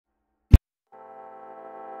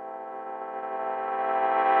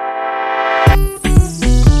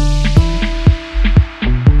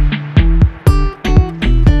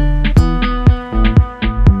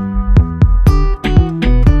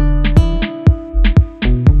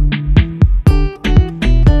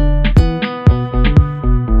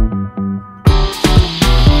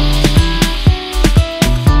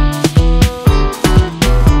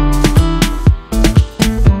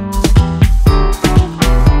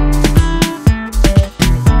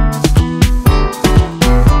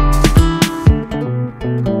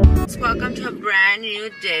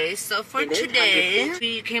So for today,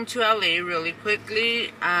 we came to LA really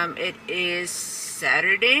quickly. It is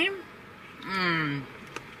Saturday.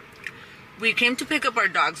 We came to pick up our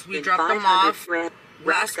dogs. We dropped them off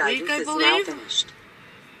last week, I believe.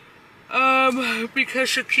 Because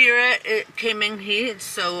Shakira came in here,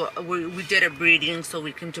 so we did a breeding, so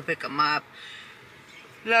we came to pick them up.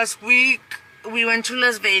 Last week, we went to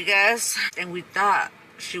Las Vegas, and we thought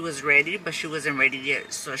she was ready, but she wasn't ready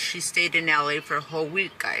yet. So she stayed in LA for a whole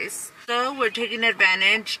week, guys. So we're taking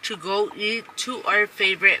advantage to go eat to our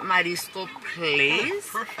favorite marisco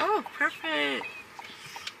place. Oh, perfect.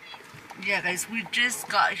 Yeah, guys, we just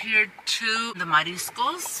got here to the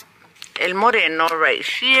mariscos. El Moreno right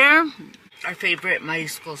here. Our favorite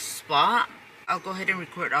marisco spot. I'll go ahead and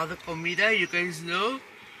record all the comida. You guys know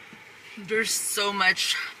there's so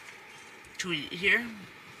much to eat here.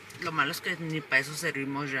 Lo malo es que ni para eso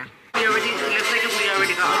servimos ya. It looks like we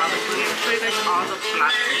already got all the food. I'm sure you guys all the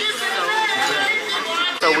platos.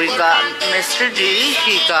 So we got Mr. G.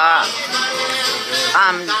 He got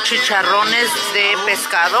chicharrones de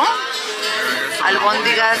pescado,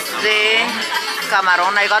 albóndigas de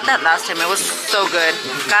camarón. I got that last time. It was so good.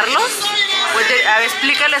 Carlos, a ver,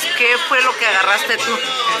 explícales qué fue lo que agarraste tú.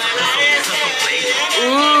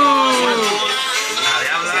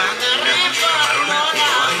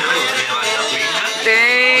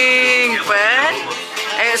 Dang, but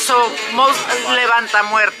so most levanta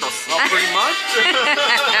muertos. Oh, pretty much.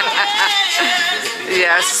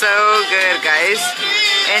 Yeah, so good, guys.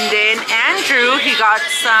 And then Andrew, he got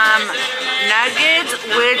some nuggets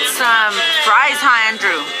with some fries, huh,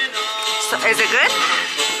 Andrew? So, is it good?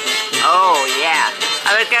 Oh, yeah.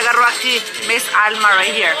 A ver qué agarró aquí Miss Alma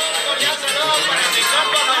right here.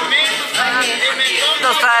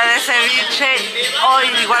 Tostada de ceviche. Oh,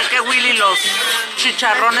 igual que Willy, los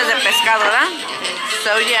chicharrones de pescado, ¿verdad?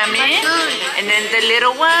 So yummy. And then the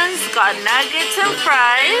little ones got nuggets and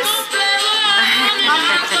fries.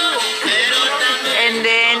 And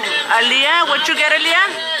then Aliyah, what you get, Aliyah?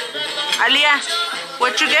 Aliyah,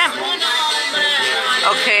 what you get?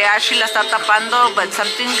 Okay, Ashley la está tapando, but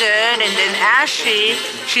something good. And then Ashley,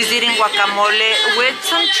 she's eating guacamole with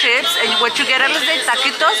some chips. And what you get, Alize?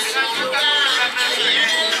 Taquitos?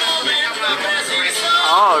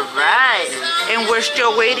 All right. And we're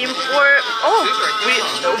still waiting for,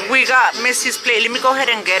 we got Missy's plate. Let me go ahead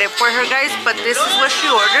and get it for her, guys. But this is what she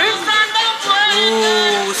ordered.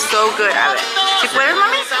 Ooh, so good. A ver, ¿sí puedes,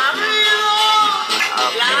 mami?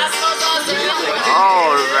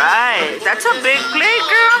 All right. That's a big plate,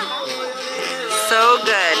 girl. So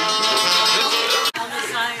good.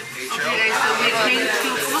 Okay, so we came to,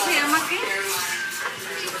 ¿cómo se llama aquí?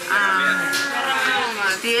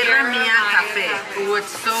 Tierra Mía Cafe. Ooh,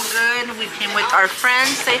 it's so good. We came with our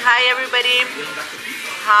friends. Say hi, everybody.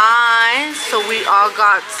 Hi. So we all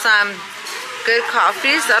got some good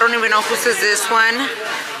coffees. I don't even know whose is this one.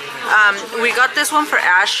 We got this one for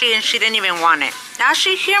Ashley, and she didn't even want it.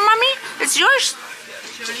 Ashley, here, mommy. It's yours.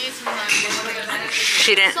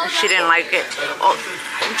 She didn't like it. Oh,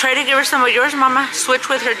 try to give her some of yours, mama. Switch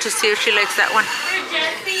with her to see if she likes that one.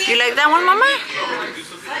 You like that one, mama?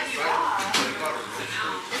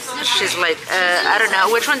 She's like, I don't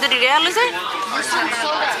know. Which one did you get, Alize?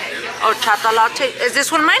 Oh, chata latte. Is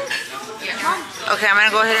this one mine? Okay, I'm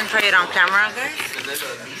gonna go ahead and try it on camera, guys. So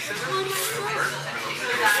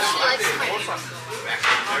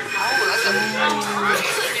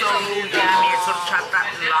yummy. It's a chata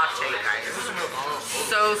latte, guys.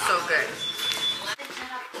 So good.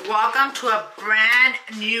 Welcome to a brand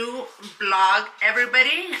new vlog,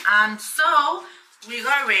 everybody. So we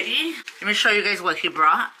got ready. Let me show you guys what he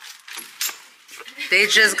brought. They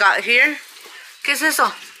just got here. ¿Qué es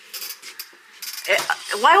eso?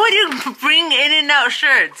 Why would you bring In-N-Out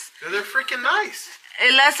shirts? They're freaking nice.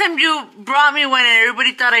 Last time you brought me one and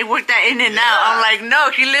everybody thought I worked at In-N-Out. Yeah. I'm like,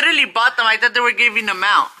 no, he literally bought them. I thought they were giving them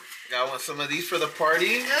out. Got one, some of these for the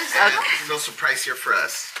party. Okay. A little surprise here for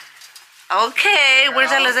us. Okay,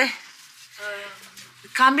 where's Alize?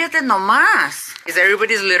 Cámbiate nomás. Because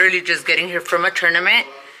everybody's literally just getting here from a tournament.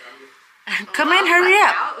 Come in, hurry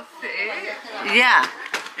up. Yeah.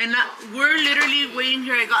 And we're literally waiting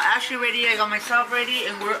here. I got Ashley ready, I got myself ready,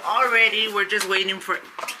 and we're all ready. We're just waiting for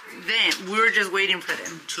them. We're just waiting for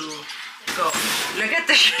them to go. Look at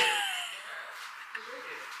the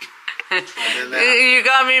You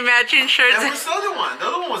got me matching shirts. And what's the other one? The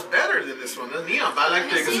other one was better than this one. The neon, but I like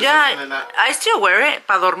this. Yeah, I still wear it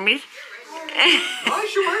para dormir. No, I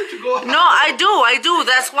should wear it to go out. No, I do.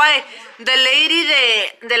 That's why the lady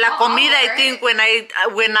de la comida, I think, when I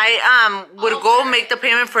would go make the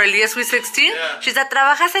payment for Alize Sweet 16, she said,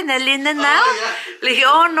 ¿trabajas en el In-N-Out? Le dije,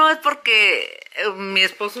 oh, no, es porque Mi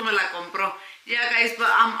esposo me la compró. Yeah, guys, but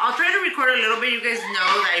I'll try to record a little bit. You guys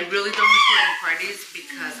know that I really don't record in parties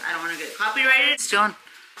because I don't want to get copyrighted. John.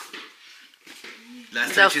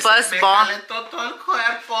 The first ball.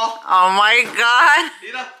 Oh my God.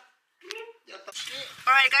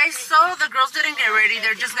 Alright guys, so the girls didn't get ready.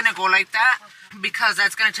 They're just gonna go like that because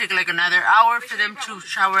that's gonna take like another hour for them to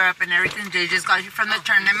shower up and everything. They just got here from the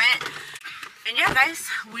tournament. And yeah guys,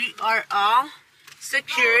 we are all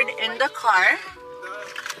secured in the car.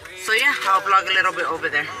 So yeah, I'll vlog a little bit over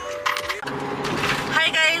there. Hi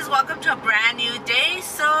guys, welcome to a brand new day.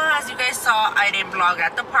 So as you guys saw, I didn't vlog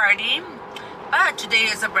at the party, but today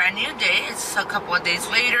is a brand new day. It's a couple of days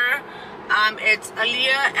later. It's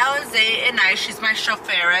Aliyah, Alizé, and she's my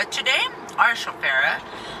chauffeur today, our chauffeur.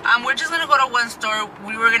 We're just gonna go to one store.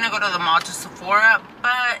 We were gonna go to the mall to Sephora,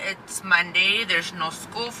 but it's Monday. There's no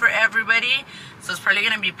school for everybody, so it's probably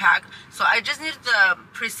gonna be packed. So I just need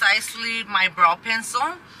precisely my brow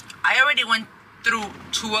pencil. I already went through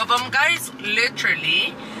 2 of them, guys,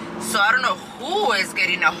 literally. So I don't know who is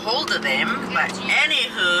getting a hold of them, but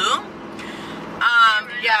anywho.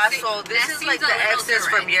 Yeah, so this is like the excess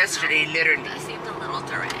from yesterday, literally. That seems a little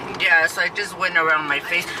direct. Yeah, so I just went around my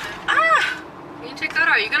face. Ah! Can you check that out?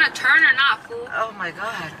 Are you gonna turn or not, fool? Oh my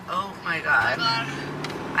God. Oh my God.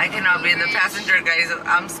 I cannot be in the passenger, guys.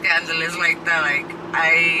 I'm scandalous like that. Like,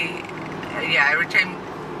 yeah, every time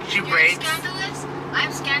she brakes. You're scandalous?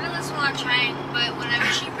 I'm scandalous while I'm trying, but whenever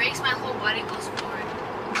she brakes, my whole body goes forward.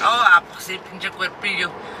 Oh, pues sí, pinche cuerpillo.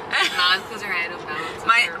 No, it's because her head is balanced.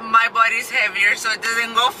 My body's heavier, so it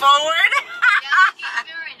doesn't go forward. Yeah,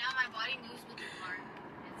 even right now, my body moves with the car.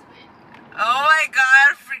 It's weird. Oh my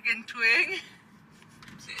God, freaking twig.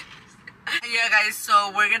 Yeah, guys,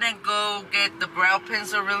 so we're gonna go get the brow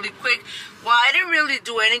pencil really quick. Well, I didn't really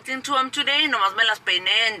do anything to them today. Nomás me las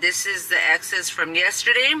peiné, and this is the excess from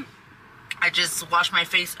yesterday. I just wash my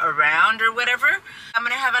face around or whatever. I'm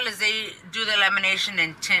gonna have Alize do the lamination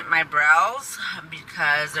and tint my brows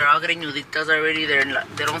because they're all getting nuditas already. They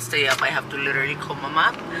don't stay up. I have to literally comb them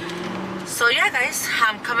up. So yeah, guys,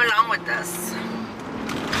 come along with us.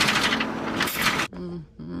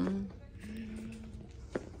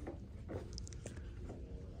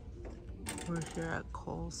 We're here at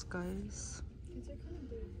Kohl's, guys.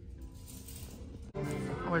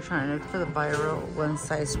 We're trying to look for the viral one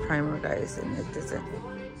size primer, guys, and it doesn't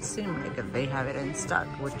seem like they have it in stock,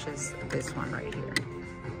 which is this one right here.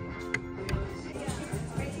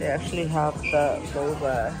 They actually have the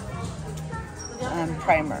boba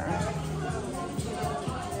primer.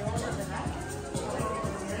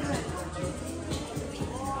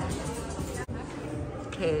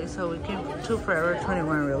 Okay, so we came to Forever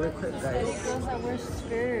 21 really quick, guys. Girls that wear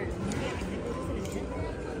skirts.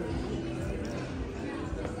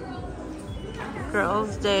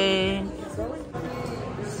 Girls' Day.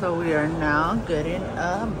 So we are now getting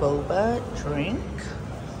a boba drink.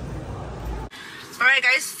 Alright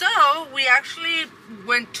guys, so we actually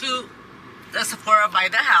went to the Sephora by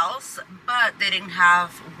the house, but they didn't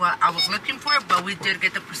have what I was looking for, but we did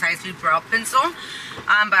get the Precisely Brow Pencil.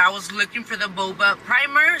 But I was looking for the boba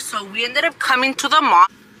primer, so we ended up coming to the mall.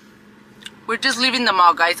 We're just leaving the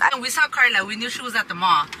mall, guys. And we saw Carla. We knew she was at the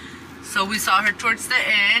mall. So we saw her towards the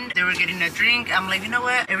end. They were getting a drink. I'm like, you know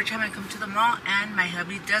what? Every time I come to the mall and my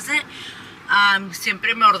hubby doesn't,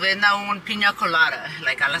 siempre me ordena un piña colada,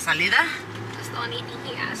 like a la salida. That's the only thing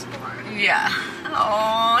he asked for. Yeah.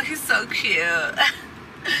 Oh, he's so cute.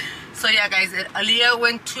 So yeah, guys, Aliyah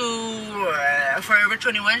went to Forever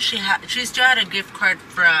 21. She still had a gift card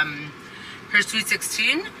from her Sweet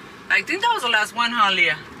 16. I think that was the last one, huh,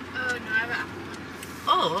 Aliyah? Oh, no, I have an apple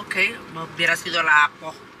one. Oh, okay. Well, hubiera sido la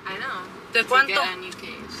apple. I know. ¿De cuánto? Get a new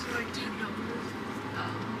case.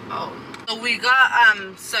 Oh. So we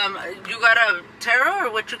got some. You got a taro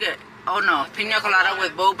or what you get? Oh no, piña colada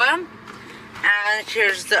with boba. And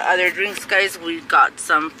here's the other drinks, guys. We got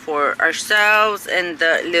some for ourselves and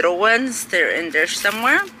the little ones. They're in there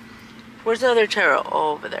somewhere. Where's the other taro?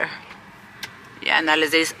 Oh, over there. Yeah, and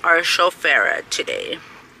Alize is our chauffeur today.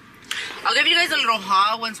 I'll give you guys a little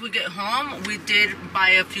haul once we get home. We did buy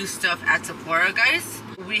a few stuff at Sephora, guys.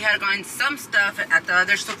 We had gotten some stuff at the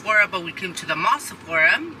other Sephora, but we came to the mall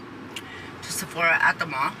Sephora. To Sephora at the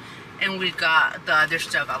mall. And we got the other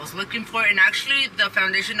stuff I was looking for. And actually, the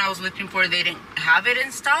foundation I was looking for, they didn't have it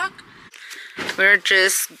in stock. We're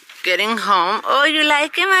just getting home. Oh, you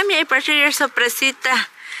like it, Mommy? I brought you your sorpresita.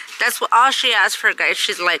 That's what all she asked for, guys.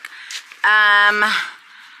 She's like,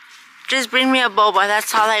 just bring me a boba.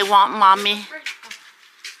 That's all I want, Mommy.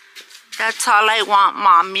 That's all I want,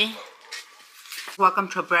 Mommy. Welcome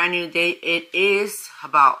to a brand new day. It is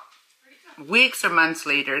about weeks or months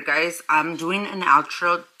later, guys. I'm doing an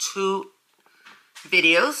outro to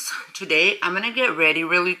videos today. I'm gonna get ready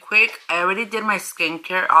really quick. I already did my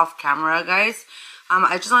skincare off camera, guys.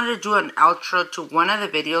 I just wanted to do an outro to one of the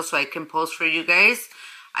videos so I can post for you guys.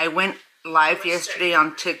 I went live yesterday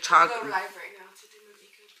on TikTok. Go live right now to do my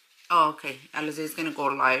makeup. Oh, okay. Alize is gonna go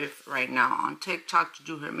live right now on TikTok to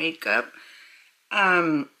do her makeup.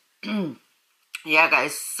 Yeah,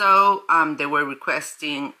 guys. So they were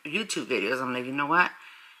requesting YouTube videos. I'm like, you know what?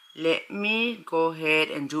 Let me go ahead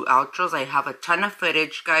and do outros. I have a ton of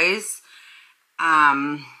footage, guys.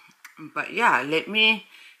 But yeah,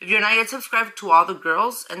 if you're not yet subscribed to all the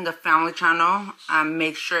girls in the family channel,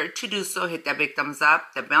 make sure to do so. Hit that big thumbs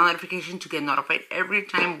up, the bell notification to get notified every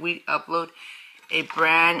time we upload a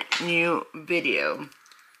brand new video.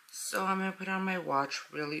 So I'm gonna put on my watch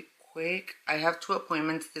really quick. I have 2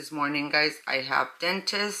 appointments this morning, guys. I have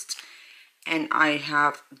dentist and I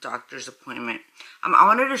have doctor's appointment. I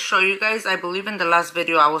wanted to show you guys, I believe in the last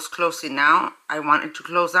video I was closing out. I wanted to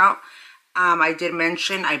close out. I did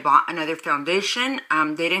mention I bought another foundation.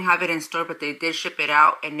 They didn't have it in store, but they did ship it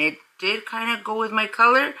out, and it did kind of go with my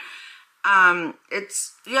color.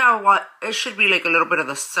 It's, yeah, what it should be like a little bit of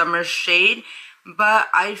the summer shade, but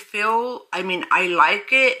I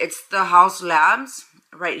like it. It's the House Labs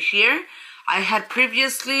right here. I had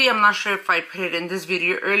previously, I'm not sure if I put it in this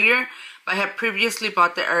video earlier, but I had previously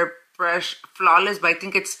bought the Airbrush Flawless, but I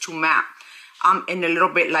think it's too matte. And a little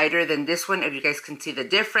bit lighter than this one, if you guys can see the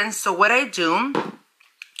difference. So what I do,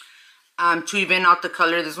 to even out the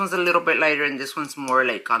color, this one's a little bit lighter and this one's more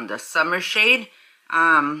like on the summer shade.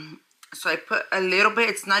 So I put a little bit,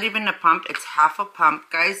 it's not even a pump, it's half a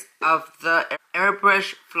pump, guys, of the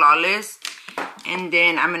Airbrush Flawless. And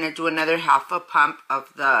then I'm gonna do another half a pump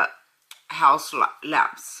of the House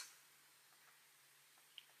Labs.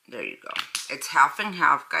 There you go. It's half and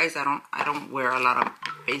half, guys. I don't wear a lot of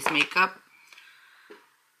face makeup.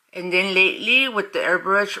 And then lately with the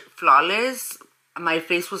Airbrush Flawless, my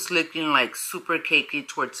face was looking like super cakey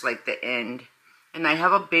towards like the end. And I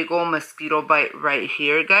have a big old mosquito bite right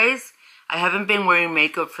here, guys. I haven't been wearing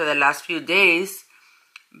makeup for the last few days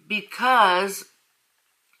because,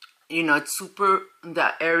 you know, it's super,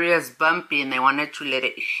 the area is bumpy and I wanted to let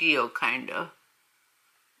it heal, kind of.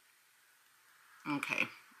 Okay.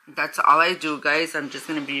 That's all I do, guys. I'm just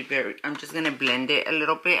gonna blend it a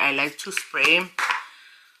little bit. I like to spray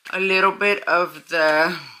a little bit of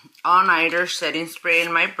the all-nighter setting spray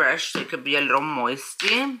in my brush, so it could be a little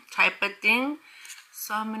moisty type of thing.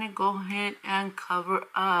 So I'm gonna go ahead and cover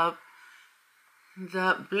up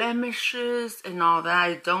the blemishes and all that.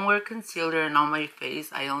 I don't wear concealer in on my face.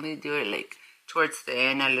 I only do it like towards the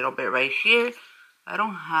end, a little bit right here. I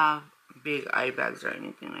don't have big eye bags or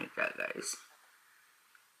anything like that, guys.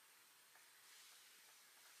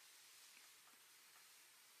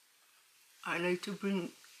 I like to bring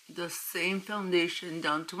the same foundation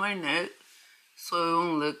down to my neck so it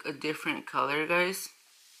won't look a different color, guys.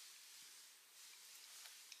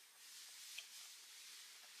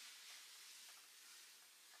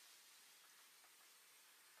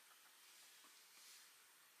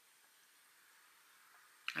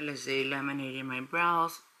 Alizé laminated my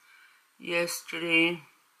brows yesterday.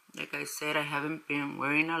 Like I said, I haven't been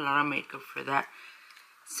wearing a lot of makeup for that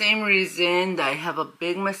same reason that I have a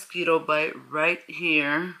big mosquito bite right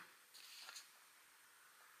here.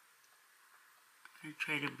 I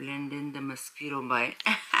try to blend in the mosquito bite.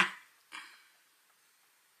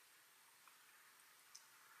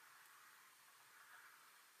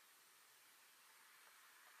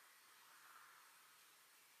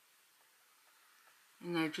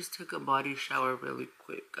 And I just took a body shower really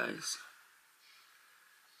quick, guys.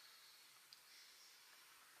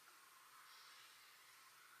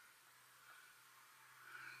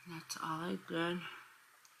 That's all I did.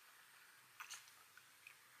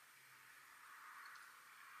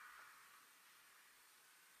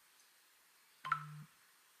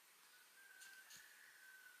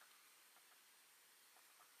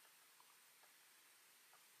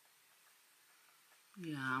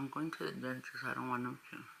 Yeah, I'm going to the dentist. I don't want them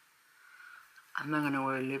to. I'm not going to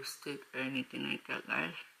wear lipstick or anything like that,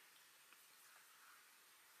 guys.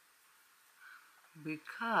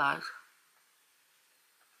 Because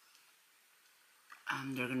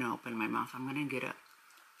they're going to open my mouth. I'm going to get a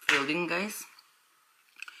filling, guys.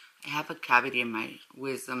 I have a cavity in my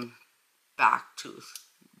wisdom back tooth,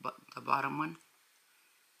 but the bottom one.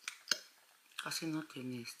 Casi no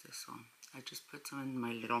tiene este, so I just put some in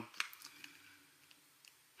my little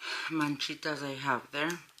manchitas I have there.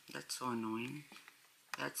 That's so annoying.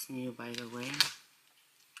 That's new, by the way.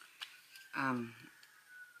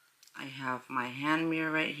 I have my hand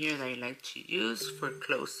mirror right here that I like to use for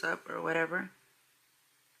close-up or whatever.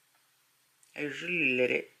 I usually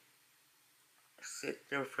let it sit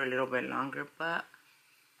there for a little bit longer, but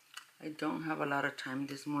I don't have a lot of time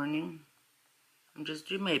this morning. I'm just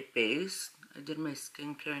doing my base. I did my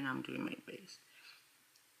skincare and I'm doing my base.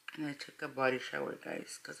 And I took a body shower,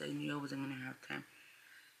 guys, because I knew I wasn't going to have time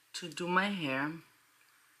to do my hair.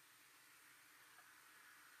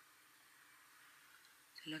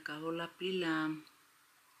 Se le acabó la pila.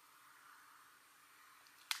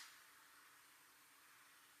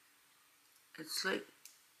 It's like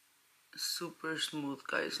super smooth,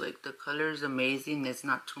 guys. Like the color is amazing. It's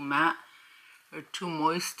not too matte or too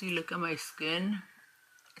moisty. Look at my skin.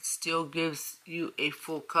 It still gives you a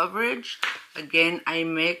full coverage. Again, I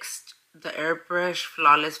mixed the Airbrush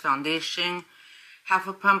Flawless Foundation, half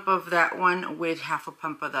a pump of that one with half a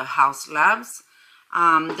pump of the House Labs.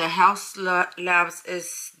 The House Labs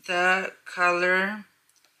is the color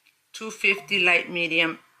 250 Light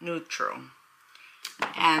Medium Neutral.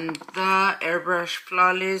 And the Airbrush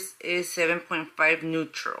Flawless is 7.5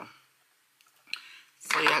 Neutral.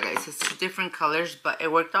 So yeah, guys, it's two different colors, but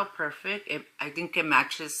it worked out perfect. I think it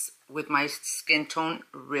matches with my skin tone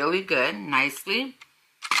really good, nicely.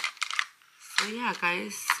 So yeah,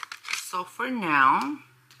 guys. So for now,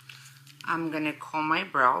 I'm going to comb my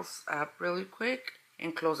brows up really quick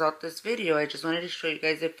and close out this video. I just wanted to show you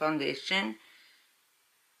guys the foundation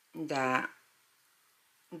that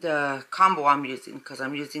the combo I'm using, because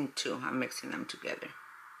I'm using two. I'm mixing them together.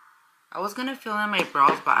 I was going to fill in my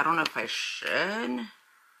brows, but I don't know if I should.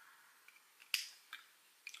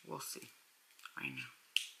 We'll see right now.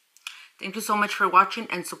 Thank you so much for watching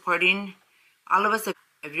and supporting all of us.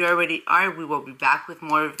 If you already are, we will be back with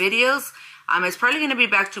more videos. It's probably going to be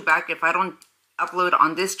back to back. If I don't upload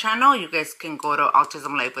on this channel, you guys can go to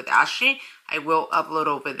Autism Life with Ashley. I will upload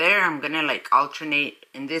over there. I'm going to like alternate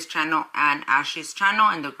in this channel and Ashley's channel.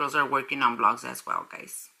 And the girls are working on vlogs as well,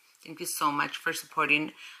 guys. Thank you so much for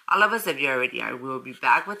supporting all of us. If you already are, we will be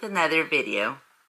back with another video.